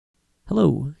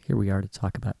Hello, here we are to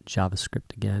talk about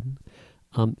JavaScript again.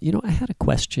 I had a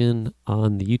question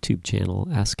on the YouTube channel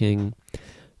asking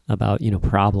about,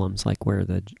 problems like where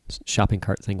the shopping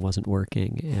cart thing wasn't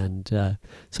working. And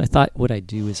so I thought what I'd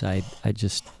do is I'd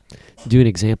just do an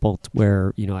example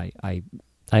where, I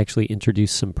actually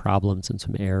introduce some problems and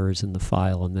some errors in the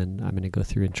file, and then I'm going to go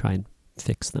through and try and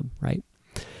fix them, right?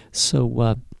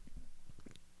 So,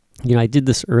 I did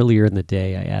this earlier in the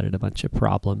day. I added a bunch of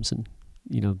problems and,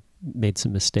 made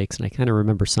some mistakes, and I kind of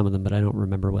remember some of them, but I don't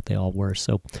remember what they all were.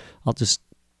 So I'll just,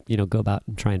 go about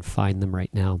and try and find them right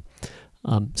now.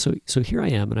 So here I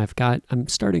am, and I'm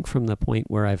starting from the point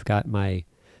where I've got my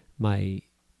main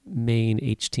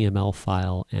HTML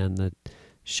file, and the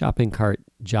shopping cart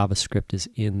JavaScript is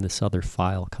in this other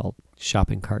file called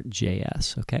shopping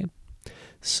cart.js. Okay,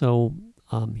 so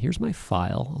here's my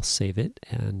file. I'll save it,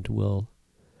 and we'll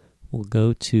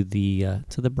go to the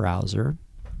browser.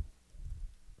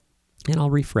 And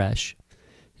I'll refresh,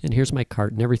 and here's my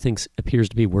cart, and everything appears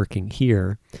to be working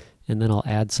here. And then I'll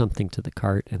add something to the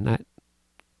cart, and that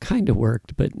kind of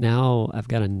worked, but now I've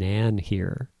got a nan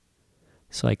here.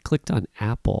 So I clicked on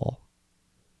Apple,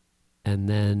 and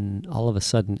then all of a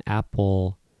sudden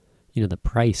Apple, the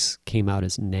price came out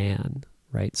as nan,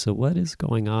 right? So what is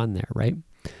going on there, right?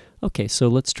 Okay, so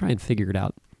let's try and figure it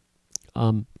out.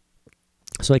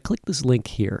 So I click this link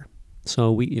here.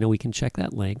 So we can check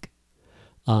that link.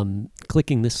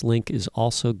 Clicking this link is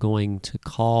also going to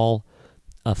call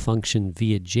a function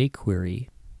via jQuery,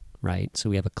 right? So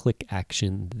we have a click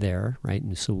action there, right?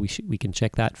 And so we can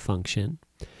check that function,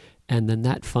 and then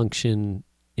that function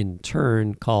in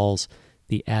turn calls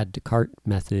the add to cart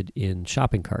method in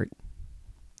shopping cart.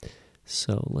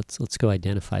 So let's go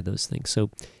identify those things. So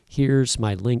here's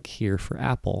my link here for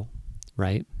Apple,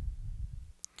 right?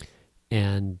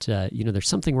 And there's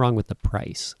something wrong with the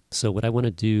price. So what I want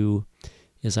to do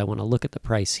is I want to look at the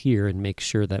price here and make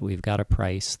sure that we've got a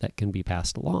price that can be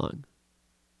passed along.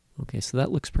 Okay, so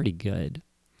that looks pretty good.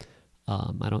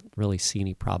 I don't really see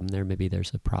any problem there. Maybe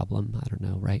there's a problem. I don't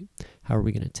know, right? How are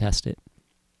we going to test it?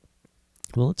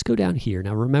 Well, let's go down here.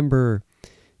 Now remember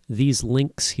these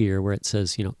links here where it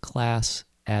says, class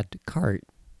add to cart,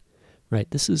 right?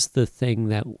 This is the thing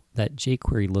that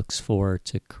jQuery looks for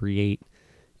to create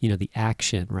the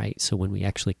action, right? So when we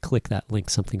actually click that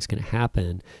link, something's going to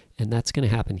happen, and that's going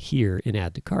to happen here in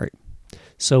add to cart.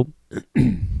 So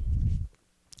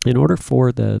in order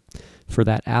for that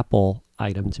Apple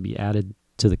item to be added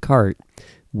to the cart,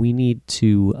 we need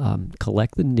to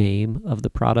collect the name of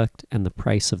the product and the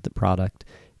price of the product,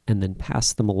 and then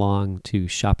pass them along to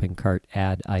shopping cart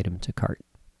add item to cart.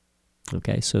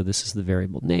 Okay, so this is the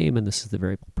variable name, and this is the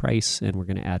variable price, and we're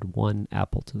going to add one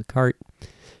apple to the cart,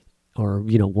 or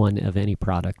one of any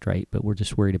product, right? But we're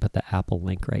just worried about the Apple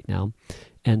link right now.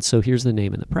 And so here's the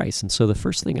name and the price. And so the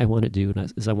first thing I want to do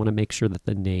is I want to make sure that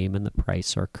the name and the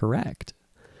price are correct,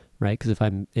 right? Because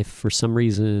if for some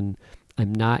reason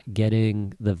I'm not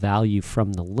getting the value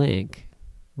from the link,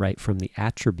 right, from the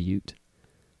attribute,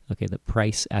 okay, the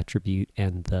price attribute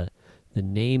and the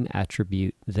name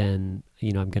attribute, then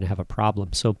I'm going to have a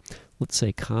problem. So let's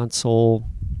say console.log,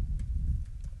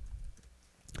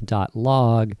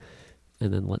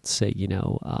 and then let's say,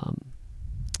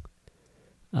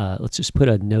 let's just put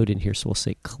a note in here. So we'll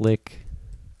say click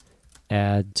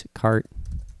add to cart,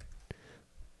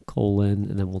 colon,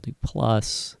 and then we'll do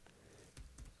plus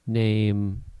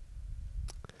name,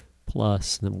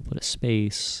 plus, and then we'll put a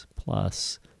space,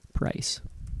 plus price.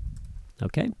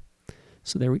 Okay,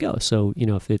 so there we go. So,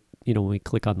 if it, when we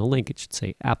click on the link, it should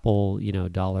say Apple,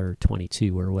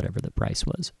 $1.22 or whatever the price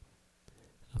was.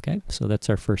 Okay, so that's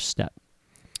our first step.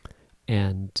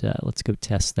 And let's go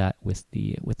test that with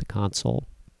the console.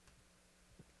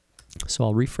 So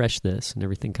I'll refresh this, and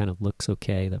everything kind of looks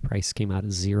okay. The price came out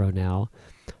as 0 now,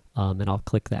 and I'll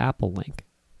click the Apple link.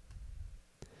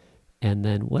 And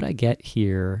then what I get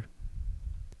here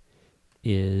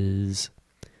is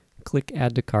click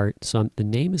add to cart. So the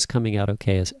name is coming out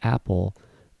okay as Apple,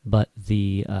 but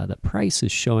the price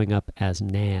is showing up as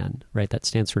nan, right? That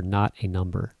stands for not a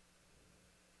number.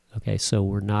 Okay, so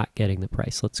we're not getting the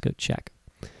price. Let's go check.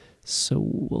 So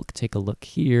we'll take a look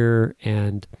here,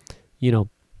 and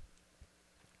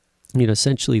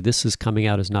essentially this is coming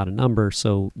out as not a number.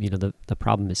 So the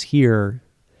problem is here,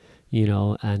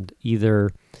 and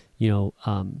either the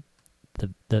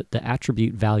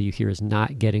attribute value here is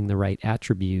not getting the right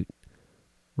attribute,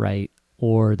 right,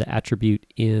 or the attribute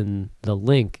in the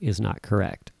link is not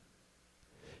correct.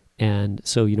 And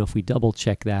so if we double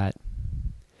check that,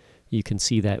 you can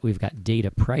see that we've got data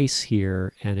price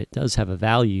here, and it does have a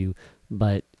value,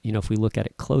 but if we look at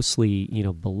it closely,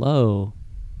 below,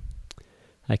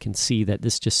 I can see that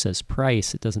this just says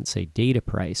price. It doesn't say data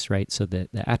price, right? So the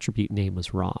attribute name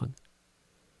was wrong.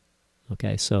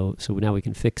 Okay, so now we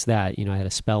can fix that. I had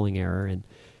a spelling error, and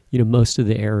most of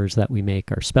the errors that we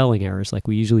make are spelling errors. Like,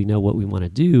 we usually know what we want to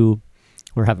do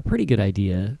or have a pretty good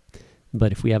idea,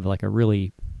 but if we have like a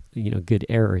really good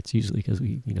error, it's usually because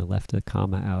we left a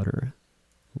comma out or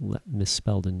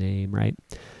misspelled a name, right?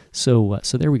 So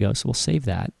there we go. So we'll save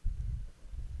that,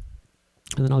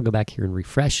 and then I'll go back here and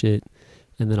refresh it,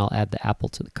 and then I'll add the apple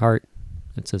to the cart.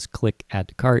 It says click add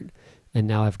to cart, and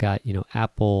now I've got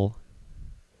apple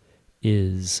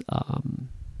is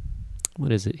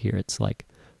what is it here? It's like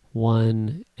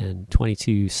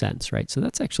 $1.22, right? So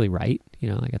that's actually right.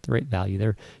 I got the right value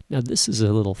there. Now this is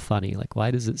a little funny. Like,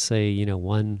 why does it say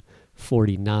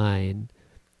 $1.49?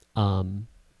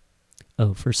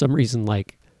 Oh, for some reason,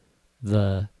 like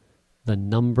the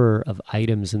number of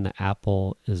items in the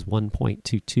apple is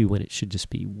 1.22 when it should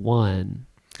just be 1.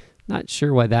 Not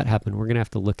sure why that happened. We're gonna have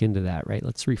to look into that, right?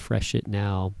 Let's refresh it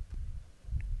now.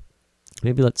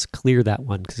 Maybe let's clear that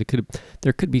one, because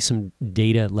there could be some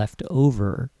data left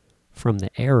over from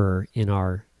the error in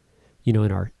our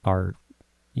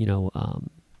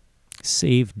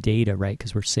saved data, right?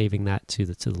 Because we're saving that to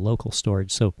the local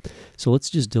storage. So let's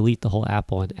just delete the whole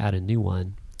apple and add a new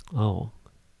one. Oh,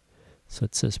 so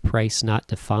it says price not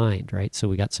defined, right? So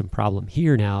we got some problem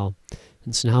here now,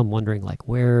 and so now I'm wondering, like,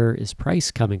 where is price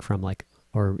coming from? Like,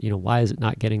 or why is it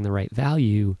not getting the right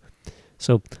value?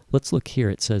 So let's look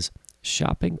here. It says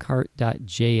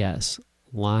shoppingcart.js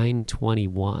line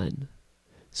 21.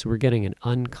 So we're getting an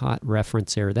uncaught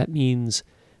reference error. That means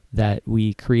that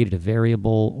we created a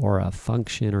variable or a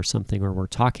function or something, or we're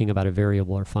talking about a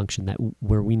variable or function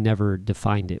where we never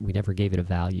defined it. We never gave it a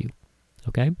value.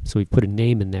 Okay, so we put a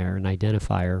name in there, an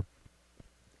identifier,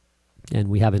 and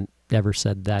we haven't ever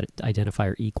said that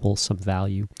identifier equals some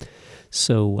value.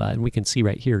 So and we can see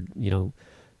right here,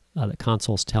 the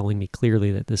console's telling me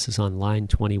clearly that this is on line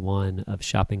 21 of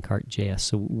Shopping Cart JS.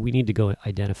 So we need to go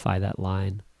identify that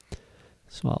line.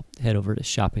 So I'll head over to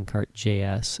Shopping Cart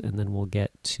JS, and then we'll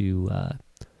get to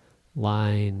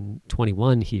line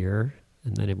 21 here.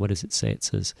 And then what does it say? It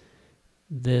says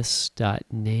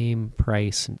this.name,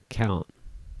 price, and count.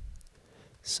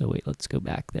 So wait, let's go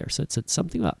back there. So it said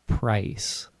something about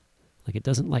price. Like, it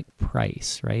doesn't like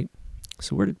price, right?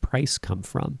 So where did price come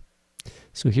from?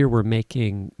 So here we're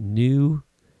making new,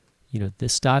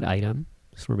 this dot item.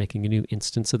 So we're making a new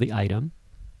instance of the item.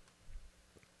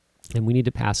 And we need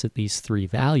to pass it these 3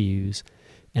 values.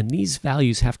 And these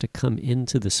values have to come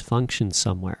into this function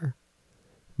somewhere,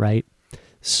 right?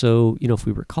 So, if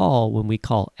we recall, when we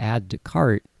call add to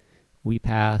cart, we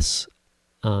pass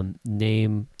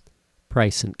name,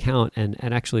 price, and count. And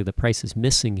actually the price is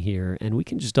missing here. And we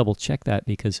can just double check that,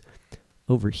 because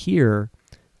over here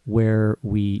where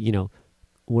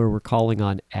where we're calling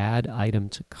on add item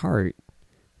to cart,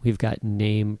 we've got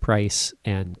name, price,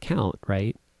 and count,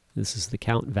 right? This is the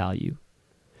count value.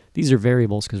 These are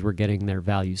variables because we're getting their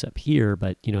values up here,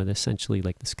 but essentially,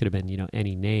 like, this could have been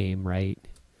any name, right?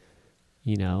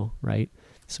 Right?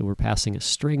 So we're passing a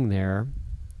string there,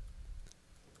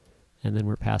 and then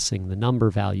we're passing the number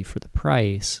value for the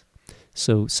price.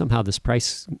 So somehow this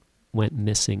price went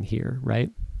missing here,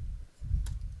 right?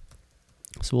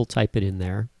 So we'll type it in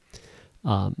there.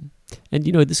 And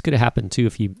this could have happened too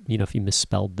if you if you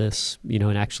misspelled this,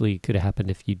 and actually could have happened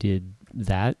if you did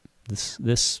that.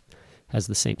 This has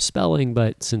the same spelling,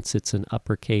 but since it's an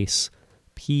uppercase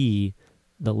P,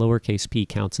 the lowercase p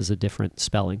counts as a different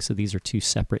spelling. So these are 2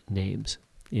 separate names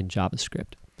in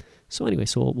JavaScript. So anyway,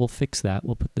 so we'll fix that.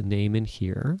 We'll put the name in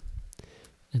here,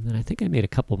 and then I think I made a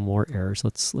couple more errors.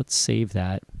 Let's save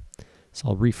that. So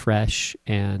I'll refresh,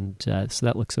 and so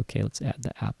that looks okay. Let's add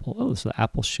the apple. Oh, so the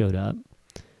apple showed up,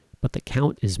 but the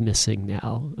count is missing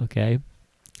now. Okay,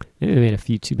 maybe I made a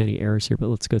few too many errors here, but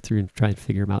let's go through and try and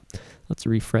figure them out. Let's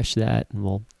refresh that, and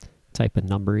we'll type a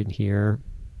number in here.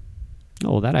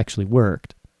 Oh, that actually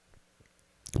worked,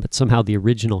 but somehow the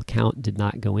original count did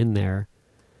not go in there.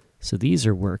 So these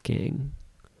are working.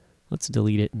 Let's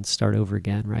delete it and start over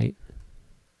again, right?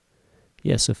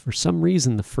 Yeah, so for some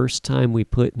reason, the first time we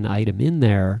put an item in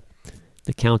there,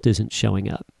 the count isn't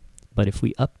showing up. But if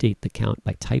we update the count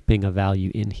by typing a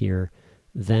value in here,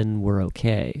 then we're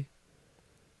okay,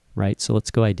 right? So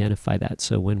let's go identify that.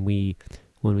 So when we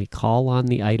call on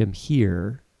the item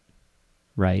here,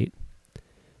 right,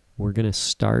 we're going to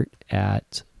start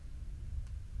at,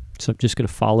 so I'm just going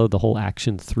to follow the whole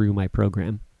action through my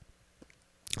program.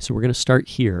 So we're going to start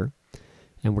here,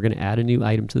 and we're going to add a new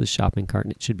item to the shopping cart,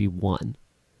 and it should be 1.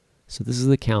 So this is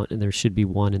the count, and there should be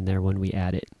 1 in there when we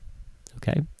add it.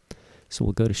 Okay? So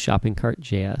we'll go to shopping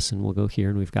cart.js and we'll go here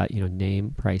and we've got,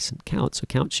 name, price, and count. So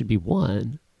count should be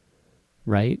 1,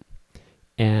 right?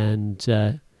 And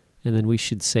then we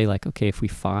should say like, okay, if we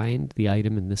find the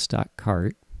item in this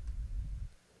 .cart,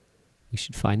 we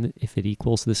should find that if it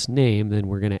equals this name, then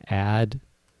we're going to add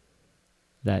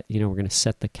that, we're going to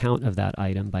set the count of that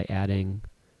item by adding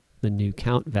the new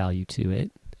count value to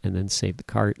it, and then save the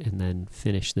cart, and then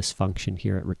finish this function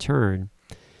here at return.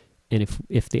 And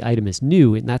if the item is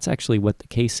new, and that's actually what the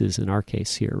case is in our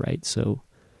case here, right? So,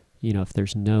 if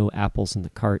there's no apples in the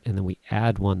cart and then we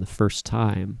add one the first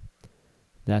time,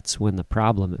 that's when the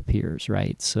problem appears,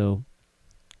 right? So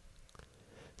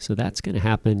that's going to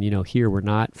happen, here we're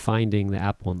not finding the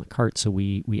apple in the cart, so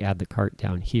we add the cart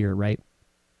down here, right?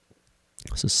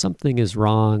 So something is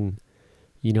wrong,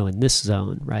 in this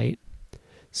zone, right?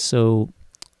 So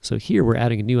here we're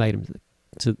adding a new item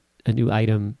to a new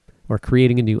item, or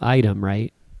creating a new item,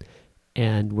 right?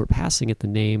 And we're passing it the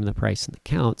name, the price, and the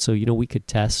count. So, we could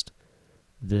test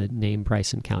the name,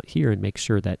 price, and count here and make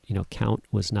sure that, count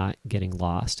was not getting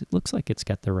lost. It looks like it's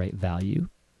got the right value.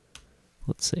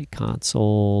 Let's say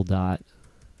console.log,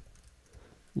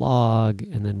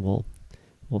 and then we'll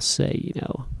say,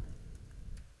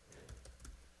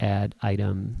 add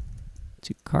item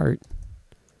to cart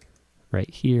right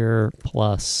here,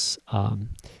 plus,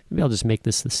 maybe I'll just make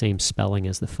this the same spelling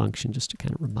as the function just to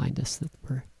kind of remind us that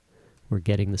we're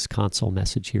getting this console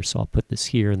message here. So I'll put this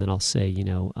here, and then I'll say,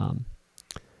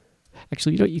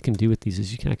 actually, what you can do with these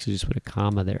is you can actually just put a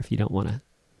comma there if you don't want to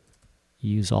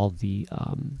use all the,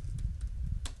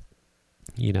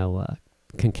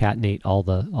 concatenate all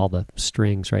the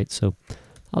strings, right? So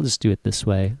I'll just do it this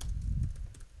way,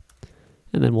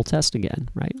 and then we'll test again,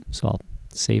 right? So I'll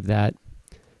save that,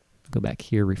 go back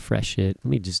here, refresh it. Let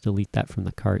me just delete that from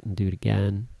the cart and do it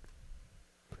again.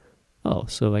 Oh,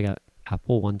 so I got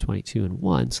apple 122 and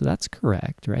 1, so that's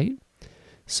correct, right?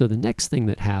 So the next thing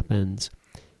that happens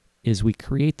is we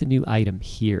create the new item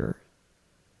here.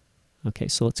 Okay,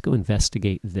 so let's go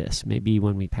investigate this. Maybe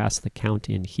when we pass the count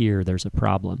in here, there's a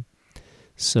problem.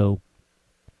 So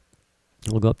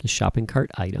we'll go up to shopping cart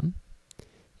item,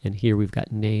 and here we've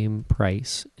got name,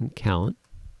 price, and count.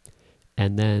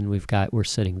 And then we're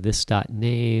setting this dot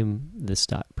name, this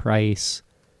dot price,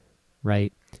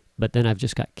 right? But then I've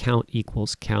just got count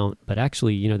equals count. But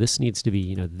actually, this needs to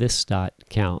be, this dot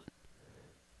count,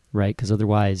 right? Because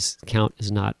otherwise, count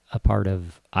is not a part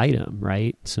of item,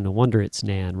 right? So no wonder it's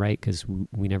nan, right? Because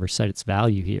we never set its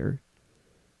value here.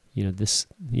 This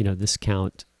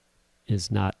count is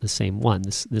not the same one.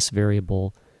 This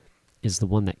variable is the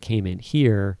one that came in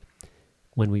here.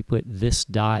 When we put this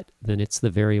dot, then it's the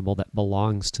variable that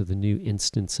belongs to the new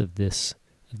instance of this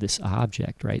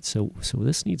object, right? So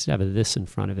this needs to have a this in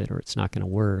front of it, or it's not going to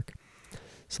work.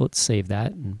 So let's save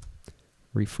that and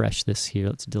refresh this here.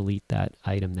 Let's delete that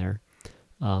item there.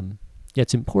 Yeah,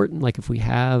 it's important, like if we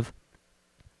have,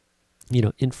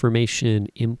 information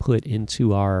input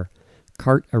into our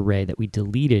cart array, that we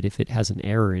delete it if it has an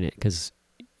error in it, because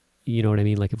you know what I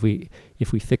mean? Like if we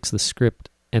fix the script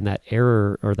and that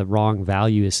error or the wrong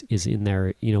value is in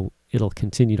there, it'll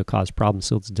continue to cause problems.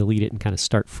 So let's delete it and kind of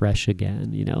start fresh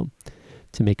again,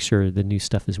 to make sure the new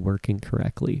stuff is working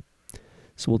correctly.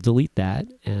 So we'll delete that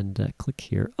and click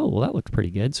here. Oh, well, that looks pretty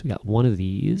good. So we got one of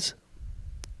these.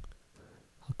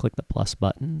 I'll click the plus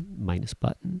button, minus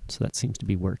button. So that seems to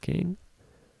be working.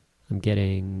 I'm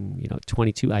getting,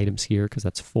 22 items here because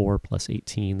that's 4 plus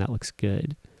 18. That looks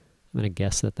good. I'm going to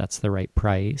guess that that's the right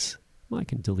price. Well, I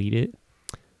can delete it.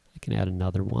 I can add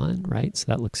another one, right? So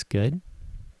that looks good.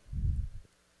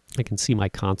 I can see my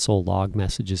console log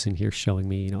messages in here showing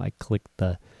me, I clicked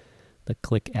the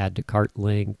click add to cart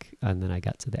link, and then I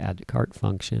got to the add to cart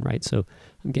function, right? So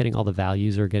I'm getting all the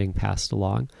values are getting passed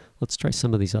along. Let's try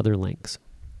some of these other links.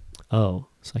 Oh,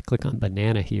 so I click on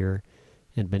banana here,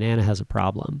 and banana has a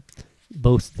problem.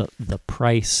 Both the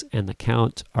price and the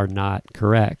count are not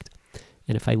correct.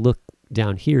 And if I look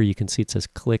down here, you can see it says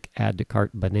click add to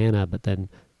cart banana, but then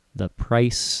the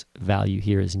price value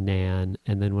here is nan,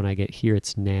 and then when I get here,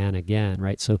 it's nan again,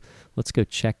 right? So let's go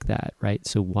check that, right?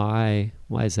 So why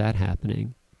is that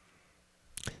happening?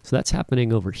 So that's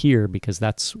happening over here because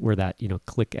that's where that,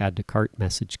 click add to cart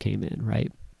message came in,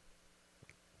 right?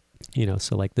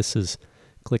 So like this is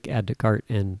click add to cart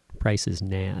and price is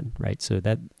nan, right? So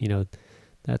that,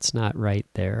 that's not right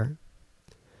there.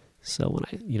 So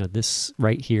when this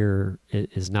right here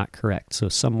is not correct. So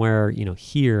somewhere,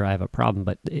 here I have a problem,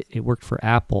 but it worked for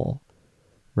Apple,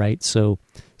 right? So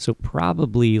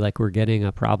probably like we're getting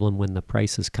a problem when the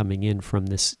price is coming in from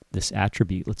this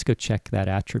attribute. Let's go check that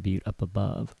attribute up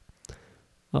above.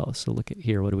 Oh, so look at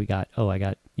here. What do we got? Oh, I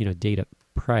got, data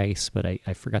price, but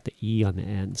I forgot the E on the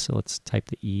end. So let's type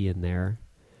the E in there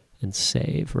and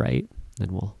save, right?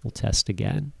 Then we'll test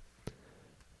again.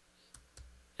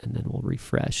 And then we'll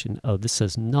refresh. And oh, this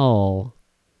says null,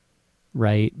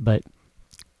 right? But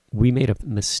we made a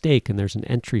mistake, and there's an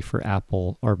entry for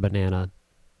apple or banana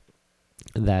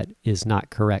that is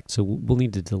not correct. So we'll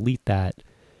need to delete that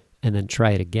and then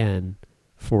try it again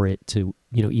for it to,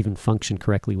 even function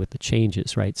correctly with the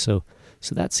changes, right? So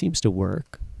that seems to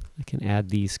work. I can add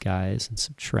these guys and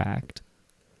subtract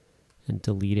and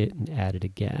delete it and add it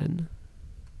again.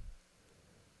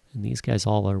 And these guys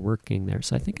all are working there.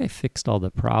 So I think I fixed all the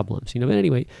problems, but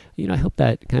anyway, I hope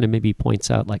that kind of maybe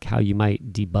points out like how you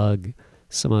might debug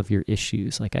some of your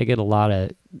issues. Like I get a lot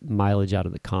of mileage out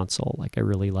of the console. Like I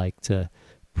really like to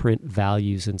print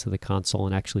values into the console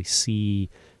and actually see,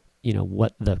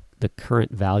 what the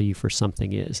current value for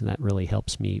something is. And that really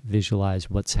helps me visualize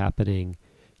what's happening,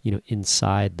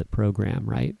 inside the program,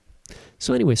 right?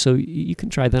 So anyway, so you can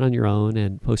try that on your own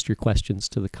and post your questions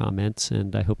to the comments,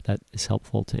 and I hope that is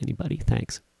helpful to anybody.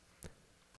 Thanks.